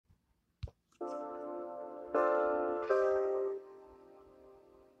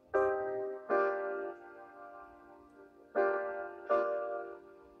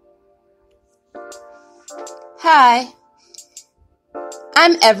Hi,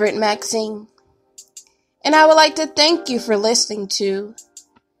 I'm Everett Maxine, and I would like to thank you for listening to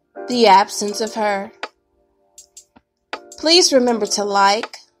The Absence of Her. Please remember to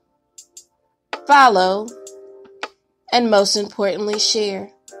like, follow, and most importantly, share.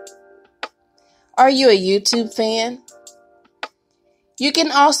 Are you a YouTube fan? You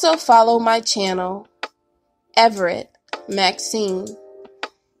can also follow my channel, Everett Maxine,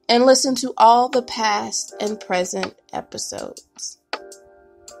 and listen to all the past and present episodes.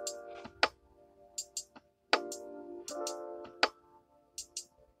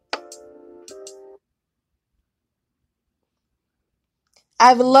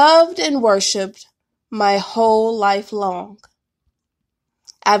 I've loved and worshipped my whole life long.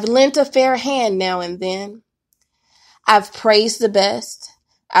 I've lent a fair hand now and then. I've praised the best.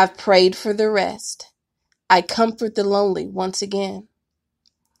 I've prayed for the rest. I comfort the lonely once again.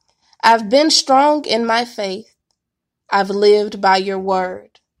 I've been strong in my faith. I've lived by your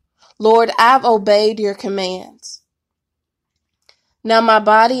word. Lord, I've obeyed your commands. Now my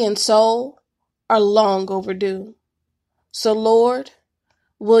body and soul are long overdue. So Lord,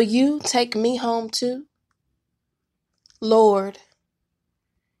 will you take me home too? Lord,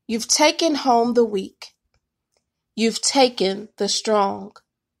 you've taken home the weak. You've taken the strong.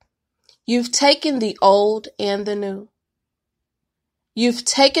 You've taken the old and the new. You've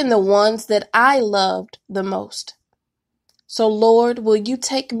taken the ones that I loved the most. So Lord, will you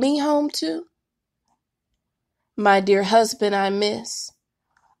take me home too? My dear husband I miss.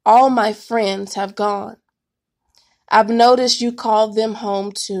 All my friends have gone. I've noticed you called them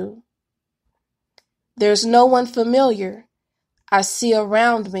home too. There's no one familiar I see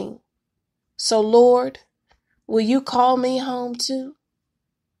around me. So Lord, will you call me home too?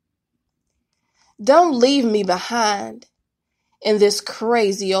 Don't leave me behind in this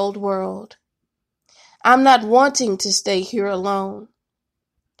crazy old world. I'm not wanting to stay here alone.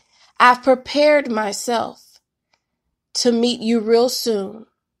 I've prepared myself to meet you real soon.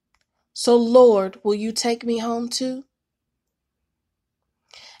 So Lord, will you take me home too?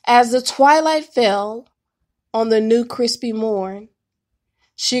 As the twilight fell on the new crispy morn,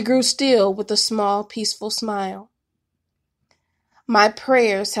 she grew still with a small peaceful smile. My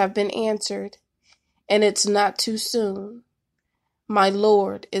prayers have been answered, and it's not too soon. My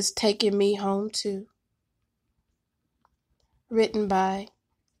Lord is taking me home too. Written by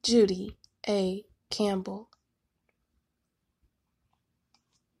Judy A. Campbell.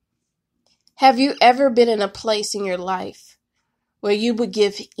 Have you ever been in a place in your life where you would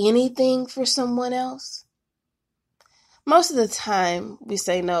give anything for someone else? Most of the time we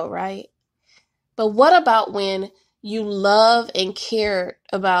say no, right? But what about when you love and care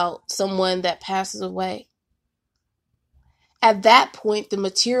about someone that passes away? At that point, the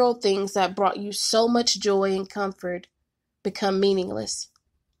material things that brought you so much joy and comfort become meaningless.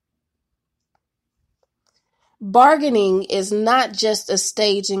 Bargaining is not just a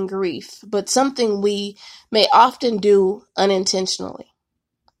stage in grief, but something we may often do unintentionally.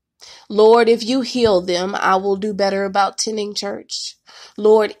 Lord, if you heal them, I will do better about tending church.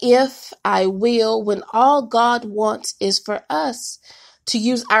 Lord, if I will, when all God wants is for us to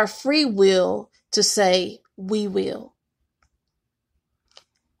use our free will to say, we will.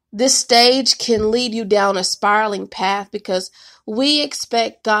 This stage can lead you down a spiraling path because we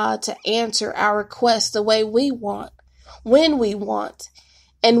expect God to answer our requests the way we want, when we want.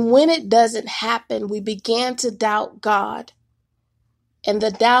 And when it doesn't happen, we begin to doubt God. And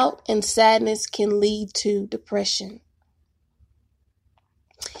the doubt and sadness can lead to depression.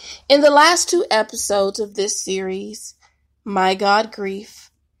 In the last 2 episodes of this series, My God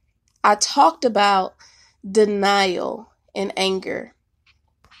Grief, I talked about denial and anger.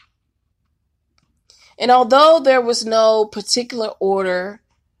 And although there was no particular order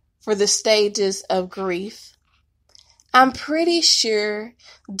for the stages of grief, I'm pretty sure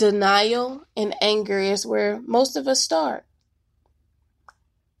denial and anger is where most of us start.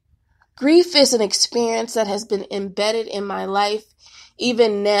 Grief is an experience that has been embedded in my life.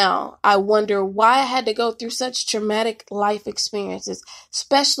 Even now, I wonder why I had to go through such traumatic life experiences,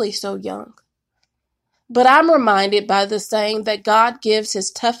 especially so young. But I'm reminded by the saying that God gives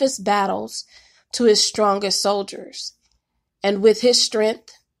his toughest battles to his strongest soldiers. And with his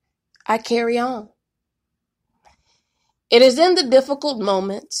strength, I carry on. It is in the difficult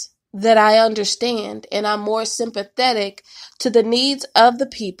moments that I understand and I'm more sympathetic to the needs of the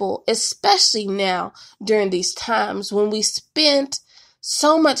people, especially now during these times when we spent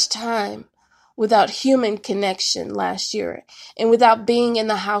so much time without human connection last year and without being in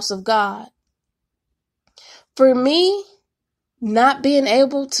the house of God. For me, not being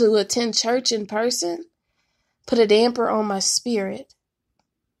able to attend church in person put a damper on my spirit.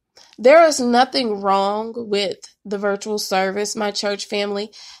 There is nothing wrong with the virtual service my church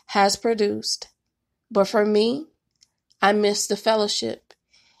family has produced, but for me, I miss the fellowship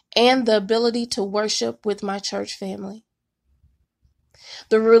and the ability to worship with my church family.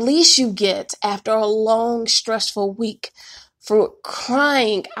 The release you get after a long, stressful week for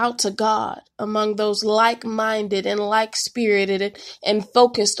crying out to God among those like-minded and like-spirited and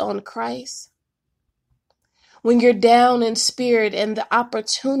focused on Christ. When you're down in spirit and the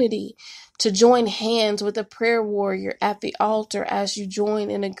opportunity to join hands with a prayer warrior at the altar as you join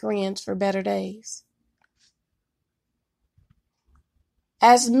in agreement for better days.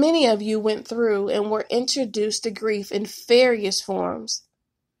 As many of you went through and were introduced to grief in various forms,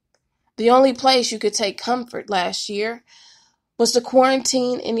 the only place you could take comfort last year was to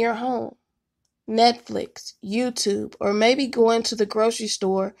quarantine in your home, Netflix, YouTube, or maybe going to the grocery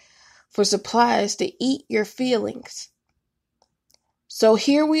store for supplies to eat your feelings. So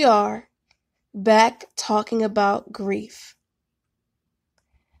here we are, back talking about grief.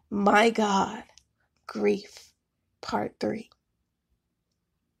 My God, grief, part 3.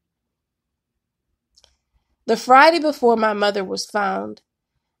 The Friday before my mother was found,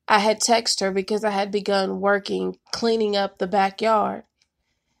 I had texted her because I had begun working, cleaning up the backyard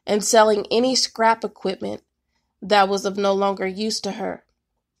and selling any scrap equipment that was of no longer use to her.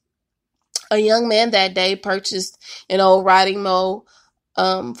 A young man that day purchased an old riding mower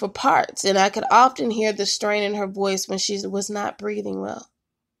for parts, and I could often hear the strain in her voice when she was not breathing well.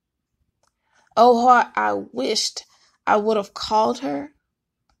 Oh, how I wished I would have called her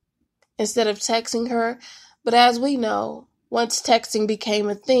instead of texting her, but as we know, once texting became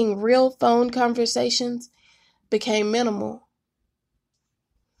a thing, real phone conversations became minimal.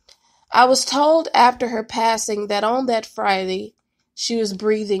 I was told after her passing that on that Friday, she was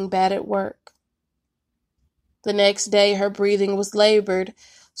breathing bad at work. The next day, her breathing was labored,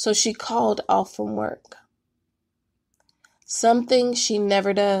 so she called off from work. Something she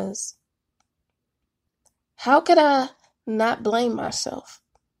never does. How could I not blame myself?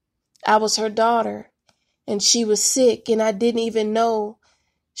 I was her daughter, and she was sick, and I didn't even know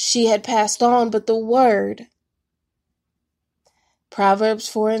she had passed on, but the word, Proverbs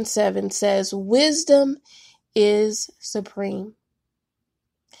 4:7 says, wisdom is supreme.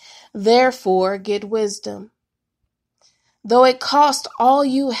 Therefore, get wisdom. Though it cost all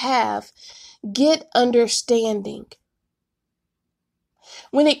you have, get understanding.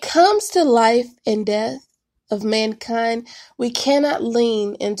 When it comes to life and death of mankind, we cannot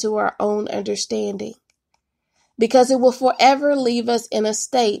lean into our own understanding because it will forever leave us in a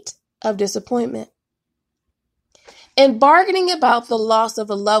state of disappointment. In bargaining about the loss of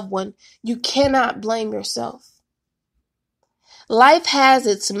a loved one, you cannot blame yourself. Life has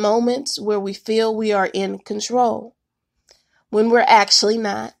its moments where we feel we are in control, when we're actually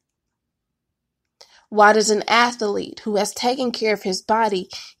not. Why does an athlete who has taken care of his body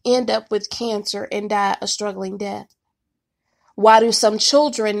end up with cancer and die a struggling death? Why do some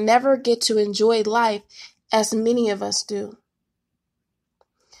children never get to enjoy life as many of us do?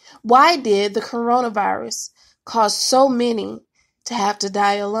 Why did the coronavirus cause so many to have to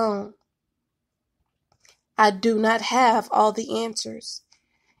die alone? I do not have all the answers,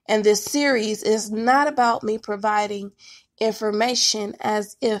 and this series is not about me providing information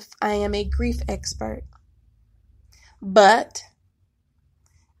as if I am a grief expert, but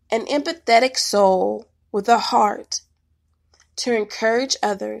an empathetic soul with a heart to encourage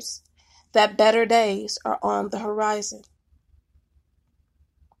others that better days are on the horizon.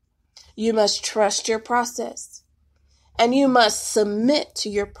 You must trust your process, and you must submit to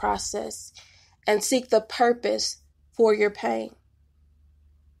your process and seek the purpose for your pain.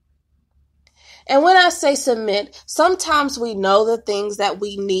 And when I say submit, sometimes we know the things that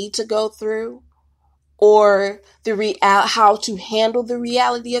we need to go through or how to handle the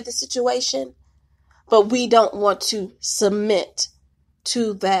reality of the situation, but we don't want to submit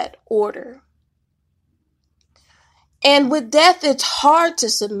to that order. And with death, it's hard to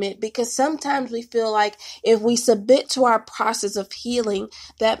submit because sometimes we feel like if we submit to our process of healing,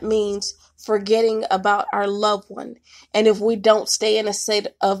 that means forgetting about our loved one. And if we don't stay in a state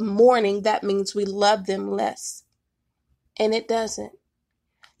of mourning, that means we love them less. And it doesn't.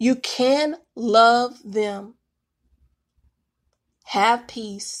 You can love them, have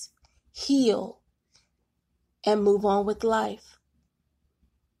peace, heal, and move on with life.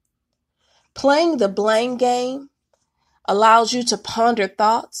 Playing the blame game allows you to ponder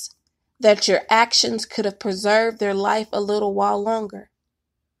thoughts that your actions could have preserved their life a little while longer.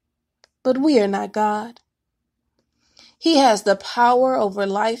 But we are not God. He has the power over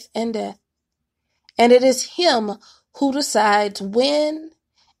life and death, and it is Him who decides when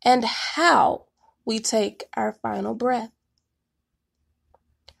and how we take our final breath.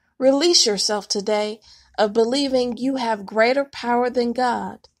 Release yourself today of believing you have greater power than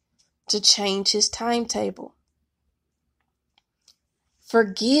God to change His timetable.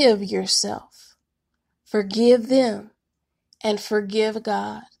 Forgive yourself, forgive them, and forgive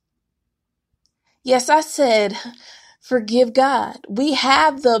God. Yes, I said forgive God. We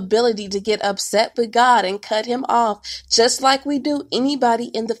have the ability to get upset with God and cut Him off, just like we do anybody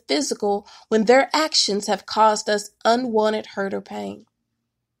in the physical when their actions have caused us unwanted hurt or pain.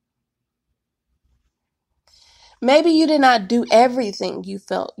 Maybe you did not do everything you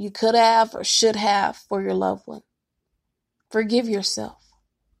felt you could have or should have for your loved one. Forgive yourself.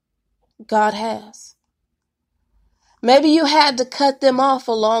 God has. Maybe you had to cut them off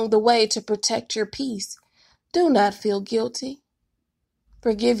along the way to protect your peace. Do not feel guilty.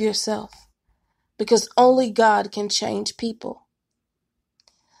 Forgive yourself, because only God can change people.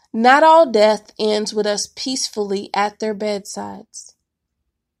 Not all death ends with us peacefully at their bedsides.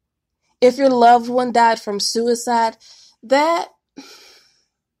 If your loved one died from suicide, that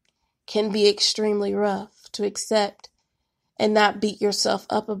can be extremely rough to accept and not beat yourself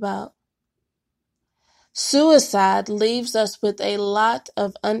up about. Suicide leaves us with a lot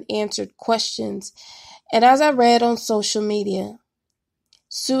of unanswered questions, and as I read on social media,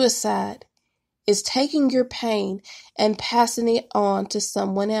 suicide is taking your pain and passing it on to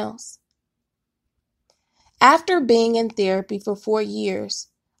someone else. After being in therapy for 4 years,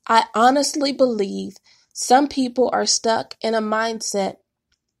 I honestly believe some people are stuck in a mindset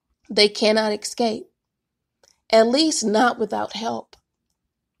they cannot escape, at least not without help.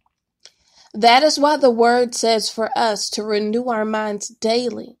 That is why the word says for us to renew our minds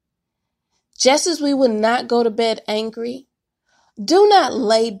daily. Just as we would not go to bed angry, do not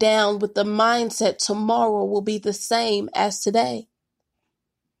lay down with the mindset tomorrow will be the same as today.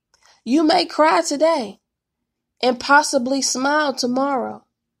 You may cry today and possibly smile tomorrow.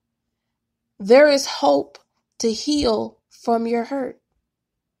 There is hope to heal from your hurt.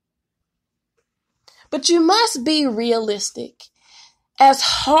 But you must be realistic. As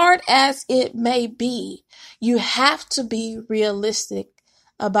hard as it may be, you have to be realistic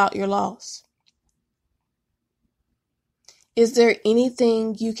about your loss. Is there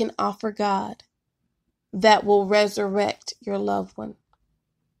anything you can offer God that will resurrect your loved one?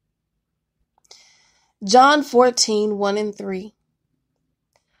 John 14:1-3.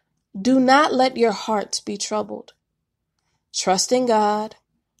 Do not let your hearts be troubled. Trust in God,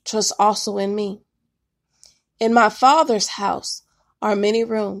 trust also in me. In my Father's house are many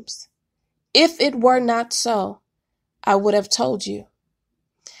rooms. If it were not so, I would have told you.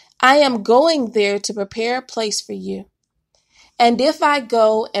 I am going there to prepare a place for you. And if I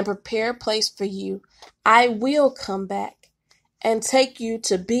go and prepare a place for you, I will come back and take you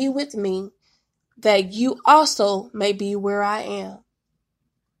to be with me, that you also may be where I am.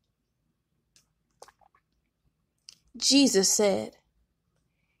 Jesus said,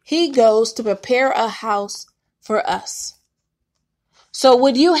 He goes to prepare a house for us. So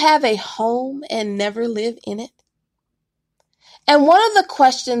would you have a home and never live in it? And one of the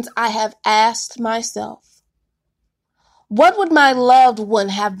questions I have asked myself, what would my loved one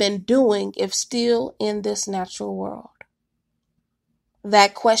have been doing if still in this natural world?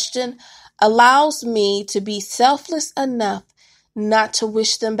 That question allows me to be selfless enough not to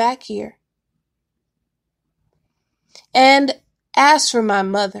wish them back here. And as for my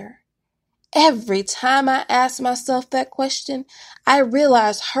mother, every time I ask myself that question, I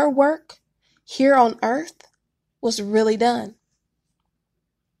realize her work here on earth was really done.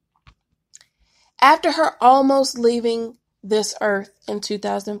 After her almost leaving this earth in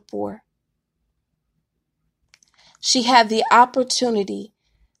 2004, she had the opportunity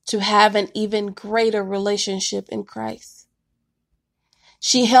to have an even greater relationship in Christ.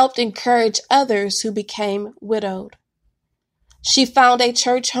 She helped encourage others who became widowed. She found a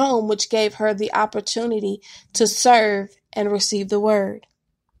church home which gave her the opportunity to serve and receive the word.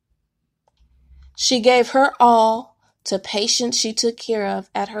 She gave her all to patients she took care of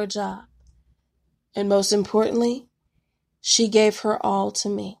at her job. And most importantly, she gave her all to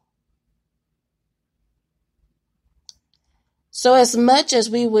me. So as much as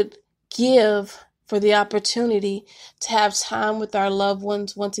we would give for the opportunity to have time with our loved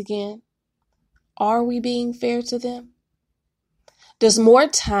ones once again, are we being fair to them? Does more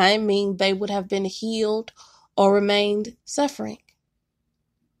time mean they would have been healed or remained suffering?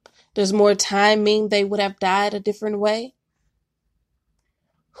 Does more time mean they would have died a different way?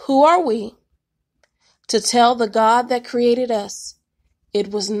 Who are we to tell the God that created us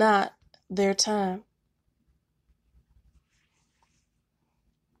it was not their time?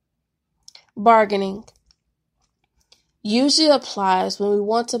 Bargaining usually applies when we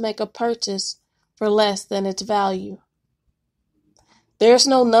want to make a purchase for less than its value. There's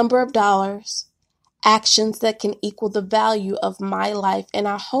no number of dollars, actions that can equal the value of my life, and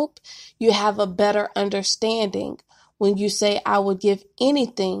I hope you have a better understanding when you say I would give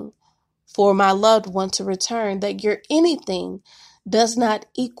anything for my loved one to return, that your anything does not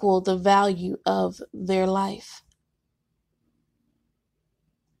equal the value of their life.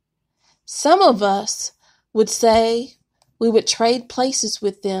 Some of us would say we would trade places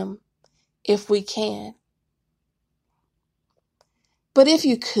with them if we can. But if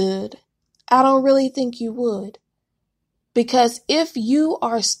you could, I don't really think you would. Because if you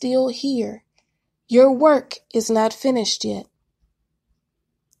are still here, your work is not finished yet.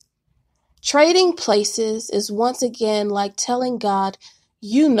 Trading places is once again like telling God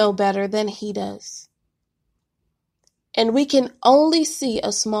you know better than He does. And we can only see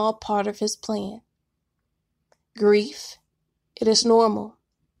a small part of His plan. Grief, it is normal.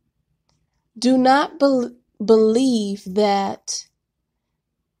 Do not believe that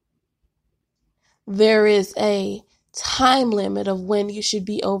there is a time limit of when you should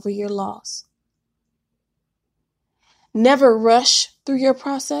be over your loss. Never rush through your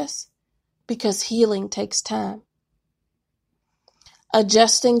process because healing takes time.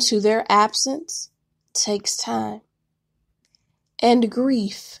 Adjusting to their absence takes time. And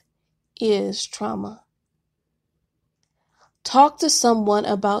grief is trauma. Talk to someone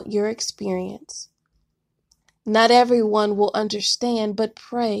about your experience. Not everyone will understand, but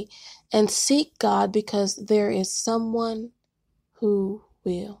pray and seek God because there is someone who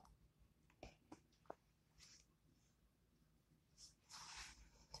will.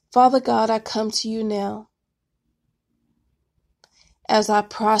 Father God, I come to you now as I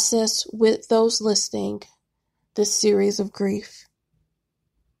process with those listening this series of grief.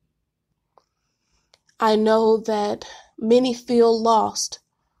 I know that many feel lost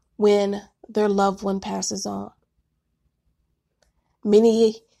when their loved one passes on.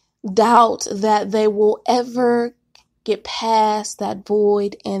 Many doubt that they will ever get past that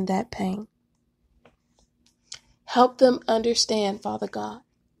void and that pain. Help them understand, Father God,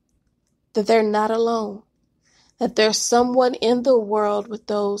 that they're not alone, that there's someone in the world with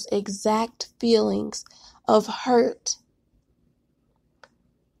those exact feelings of hurt,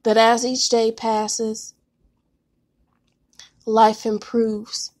 that as each day passes, life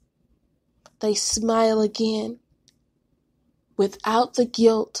improves. They smile again without the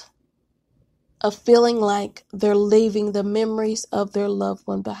guilt of feeling like they're leaving the memories of their loved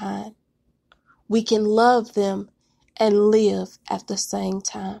one behind. We can love them and live at the same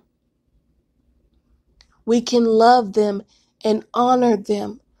time. We can love them and honor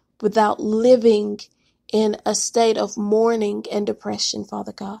them without living in a state of mourning and depression,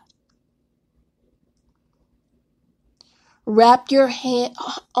 Father God. Wrap your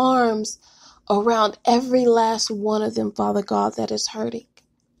arms around every last one of them, Father God, that is hurting.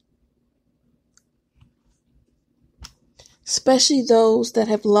 Especially those that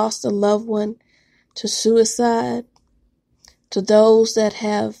have lost a loved one to suicide, to those that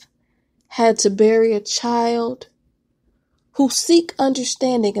have had to bury a child, who seek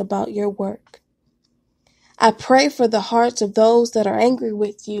understanding about your work. I pray for the hearts of those that are angry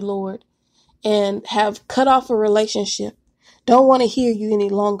with you, Lord, and have cut off a relationship, don't want to hear you any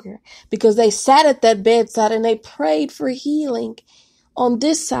longer, because they sat at that bedside and they prayed for healing on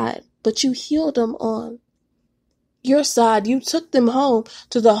this side, but you healed them on your side. You took them home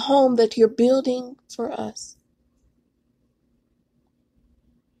to the home that you're building for us.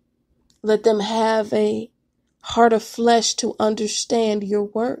 Let them have a heart of flesh to understand your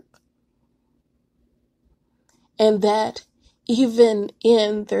work. And that even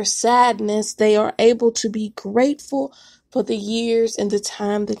in their sadness, they are able to be grateful for the years and the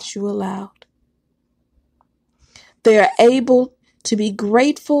time that you allowed. They are able to be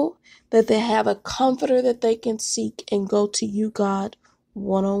grateful that they have a comforter that they can seek and go to you, God,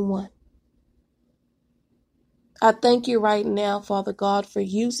 one-on-one. I thank you right now, Father God, for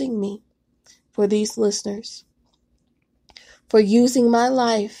using me, for these listeners, for using my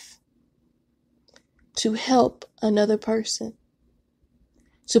life to help another person,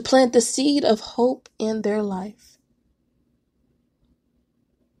 to plant the seed of hope in their life.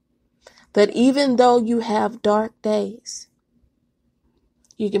 That even though you have dark days,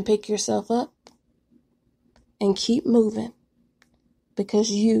 you can pick yourself up and keep moving because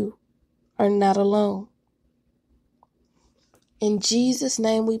you are not alone. In Jesus'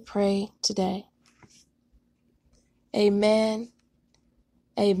 name we pray today. Amen,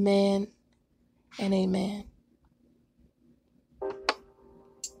 amen, and amen.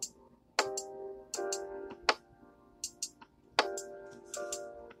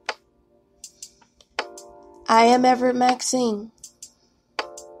 I am Everett Maxine,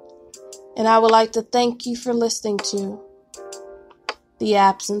 and I would like to thank you for listening to The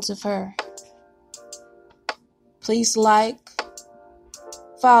Absence of Her. Please like,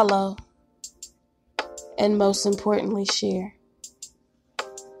 follow, and most importantly, share.